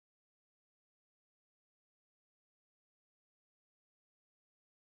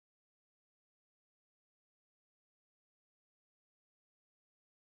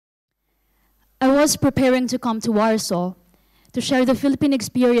was preparing to come to Warsaw to share the Philippine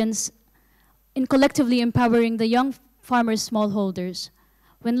experience in collectively empowering the young farmers smallholders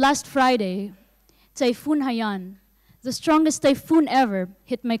when last Friday, Typhoon Haiyan, the strongest typhoon ever,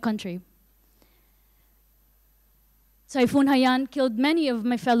 hit my country. Typhoon Haiyan killed many of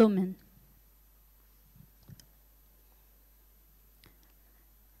my fellow men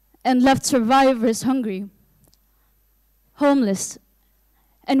and left survivors hungry, homeless,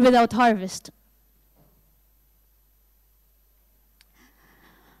 and without harvest.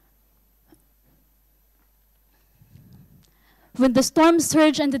 When the storm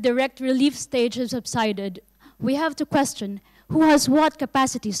surge and the direct relief stage has subsided, we have to question who has what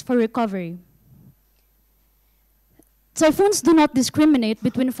capacities for recovery. Typhoons do not discriminate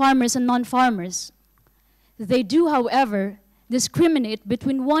between farmers and non-farmers. They do, however, discriminate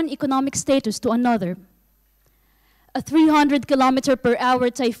between one economic status to another. A 300-kilometer-per-hour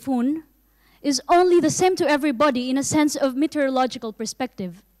typhoon is only the same to everybody in a sense of meteorological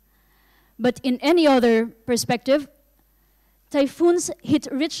perspective. But in any other perspective, typhoons hit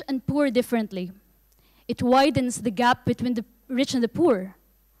rich and poor differently. It widens the gap between the rich and the poor.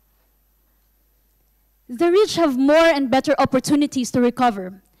 The rich have more and better opportunities to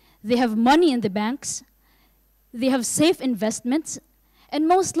recover. They have money in the banks, they have safe investments, and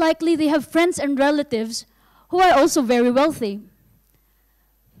most likely they have friends and relatives who are also very wealthy.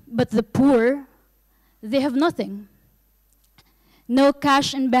 But the poor, they have nothing. No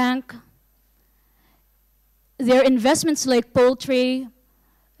cash in bank. Their investments like poultry,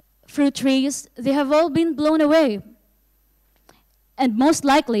 fruit trees, they have all been blown away. And most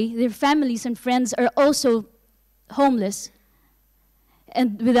likely, their families and friends are also homeless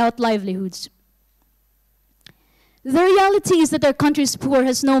and without livelihoods. The reality is that our country's poor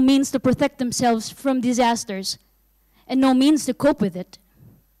has no means to protect themselves from disasters and no means to cope with it.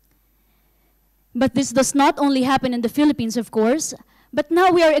 But this does not only happen in the Philippines, of course, but now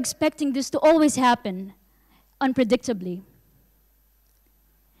we are expecting this to always happen unpredictably.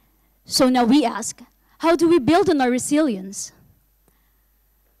 So now we ask, how do we build on our resilience?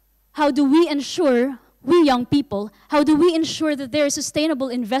 How do we ensure, we young people, how do we ensure that there is sustainable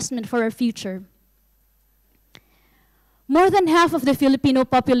investment for our future? More than half of the Filipino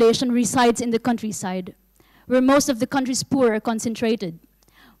population resides in the countryside, where most of the country's poor are concentrated.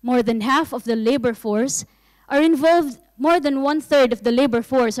 More than half of the labor force are involved, more than one-third of the labor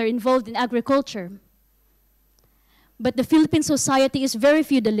force are involved in agriculture. But the Philippine society is very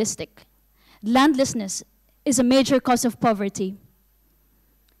feudalistic. Landlessness is a major cause of poverty.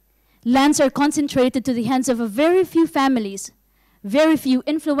 Lands are concentrated to the hands of a very few families, very few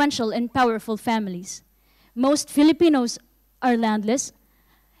influential and powerful families. Most Filipinos are landless,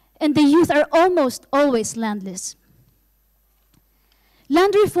 and the youth are almost always landless.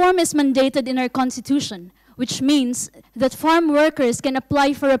 Land reform is mandated in our Constitution, which means that farm workers can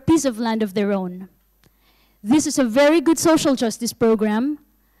apply for a piece of land of their own. This is a very good social justice program,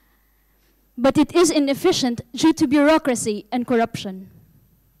 but it is inefficient due to bureaucracy and corruption.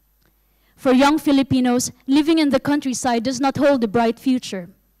 For young Filipinos, living in the countryside does not hold a bright future.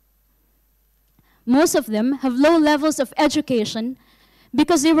 Most of them have low levels of education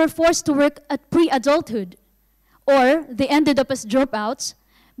because they were forced to work at pre-adulthood, or they ended up as dropouts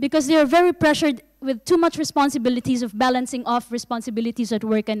because they are very pressured with too much responsibilities of balancing off responsibilities at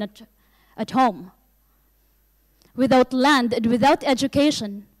work and at home. Without land and without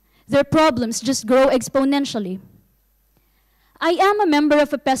education, their problems just grow exponentially. I am a member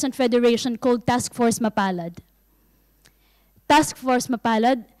of a peasant federation called Task Force Mapalad. Task Force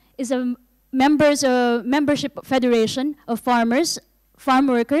Mapalad is a membership federation of farmers, farm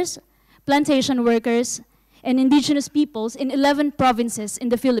workers, plantation workers, and indigenous peoples in 11 provinces in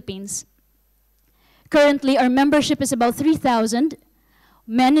the Philippines. Currently, our membership is about 3,000,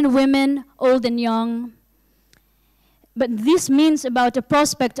 men and women, old and young. But this means about a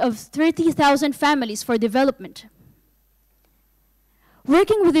prospect of 30,000 families for development.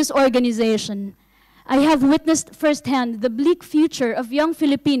 Working with this organization, I have witnessed firsthand the bleak future of young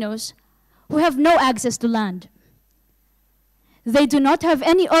Filipinos who have no access to land. They do not have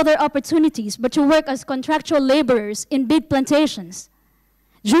any other opportunities but to work as contractual laborers in big plantations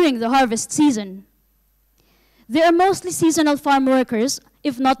during the harvest season. They are mostly seasonal farm workers,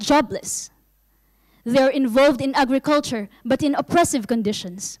 if not jobless. They are involved in agriculture, but in oppressive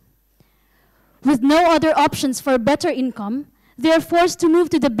conditions. With no other options for better income, they are forced to move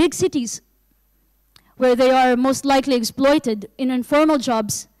to the big cities, where they are most likely exploited in informal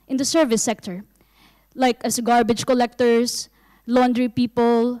jobs in the service sector, like as garbage collectors, laundry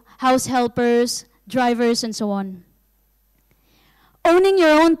people, house helpers, drivers, and so on. Owning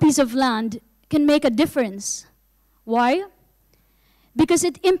your own piece of land can make a difference. Why? Because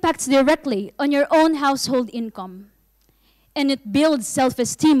it impacts directly on your own household income, and it builds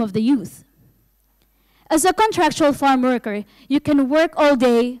self-esteem of the youth. As a contractual farm worker, you can work all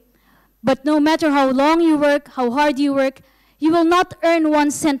day, but no matter how long you work, how hard you work, you will not earn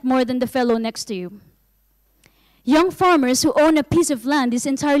 1 cent more than the fellow next to you. Young farmers who own a piece of land is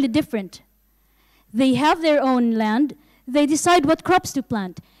entirely different. They have their own land, they decide what crops to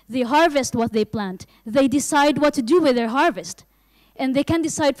plant, they harvest what they plant, they decide what to do with their harvest, and they can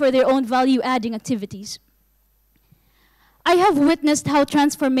decide for their own value-adding activities. I have witnessed how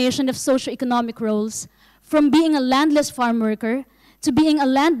transformation of socioeconomic roles, from being a landless farm worker to being a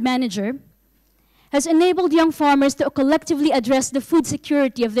land manager, has enabled young farmers to collectively address the food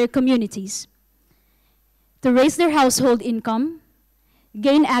security of their communities, to raise their household income,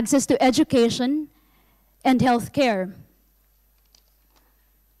 gain access to education and health care.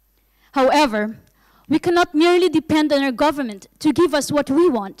 However, we cannot merely depend on our government to give us what we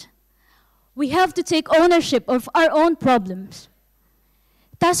want. We have to take ownership of our own problems.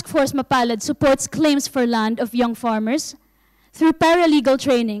 Task Force Mapalad supports claims for land of young farmers through paralegal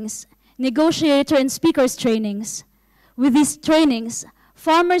trainings, negotiator and speakers trainings. With these trainings,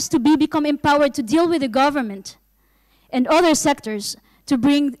 farmers become empowered to deal with the government and other sectors to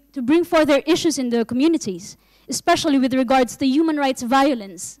bring forth their issues in the communities, especially with regards to human rights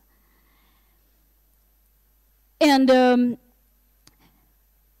violence. And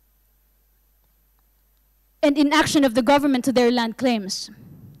inaction of the government to their land claims.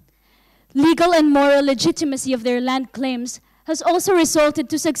 Legal and moral legitimacy of their land claims has also resulted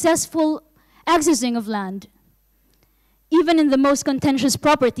to successful accessing of land, even in the most contentious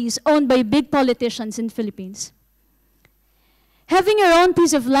properties owned by big politicians in the Philippines. Having your own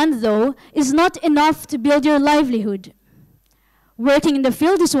piece of land, though, is not enough to build your livelihood. Working in the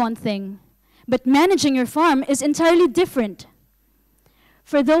field is one thing, but managing your farm is entirely different.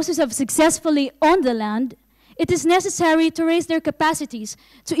 For those who have successfully owned the land, it is necessary to raise their capacities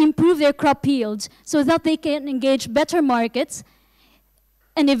to improve their crop yields so that they can engage better markets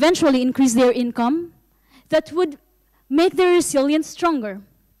and eventually increase their income that would make their resilience stronger.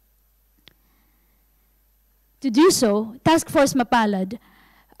 To do so, Task Force Mapalad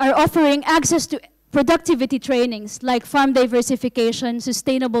are offering access to productivity trainings like farm diversification,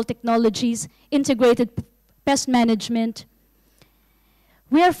 sustainable technologies, integrated pest management.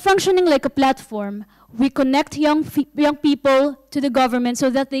 We are functioning like a platform. We connect young people to the government so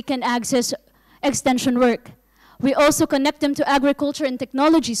that they can access extension work. We also connect them to agriculture and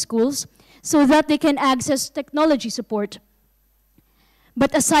technology schools so that they can access technology support.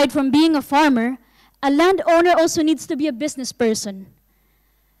 But aside from being a farmer, a landowner also needs to be a business person.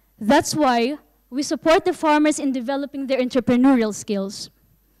 That's why we support the farmers in developing their entrepreneurial skills.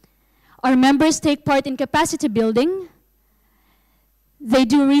 Our members take part in capacity building. They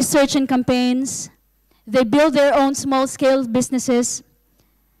do research and campaigns. They build their own small-scale businesses.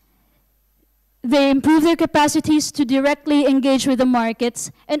 They improve their capacities to directly engage with the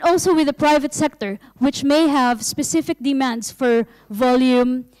markets and also with the private sector, which may have specific demands for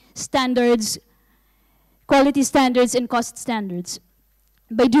volume, standards, quality standards, and cost standards.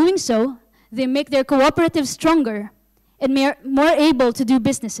 By doing so, they make their cooperatives stronger and more able to do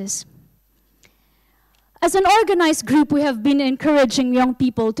businesses. As an organized group, we have been encouraging young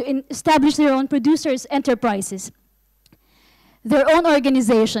people to establish their own producers' enterprises, their own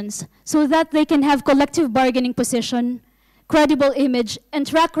organizations, so that they can have collective bargaining position, credible image, and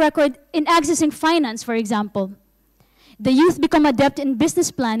track record in accessing finance, for example. The youth become adept in business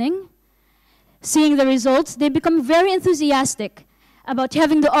planning. Seeing the results, they become very enthusiastic about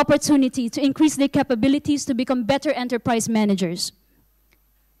having the opportunity to increase their capabilities to become better enterprise managers.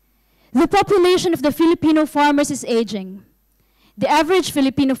 The population of the Filipino farmers is aging. The average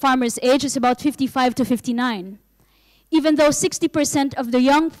Filipino farmer's age is about 55 to 59. Even though 60% of the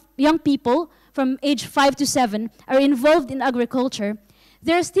young people from age 5 to 7 are involved in agriculture,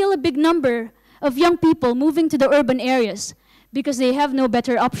 there is still a big number of young people moving to the urban areas because they have no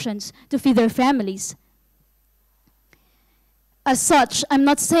better options to feed their families. As such, I'm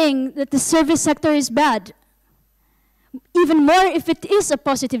not saying that the service sector is bad, even more if it is a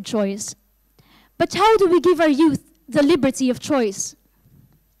positive choice. But how do we give our youth the liberty of choice?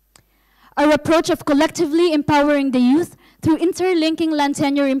 Our approach of collectively empowering the youth through interlinking land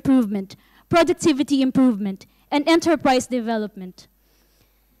tenure improvement, productivity improvement, and enterprise development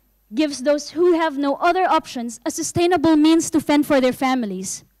gives those who have no other options a sustainable means to fend for their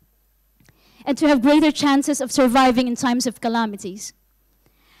families and to have greater chances of surviving in times of calamities,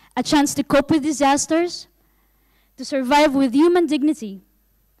 a chance to cope with disasters, to survive with human dignity,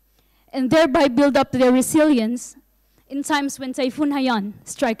 and thereby build up their resilience in times when Typhoon Haiyan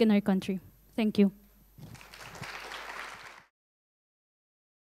strike in our country. Thank you.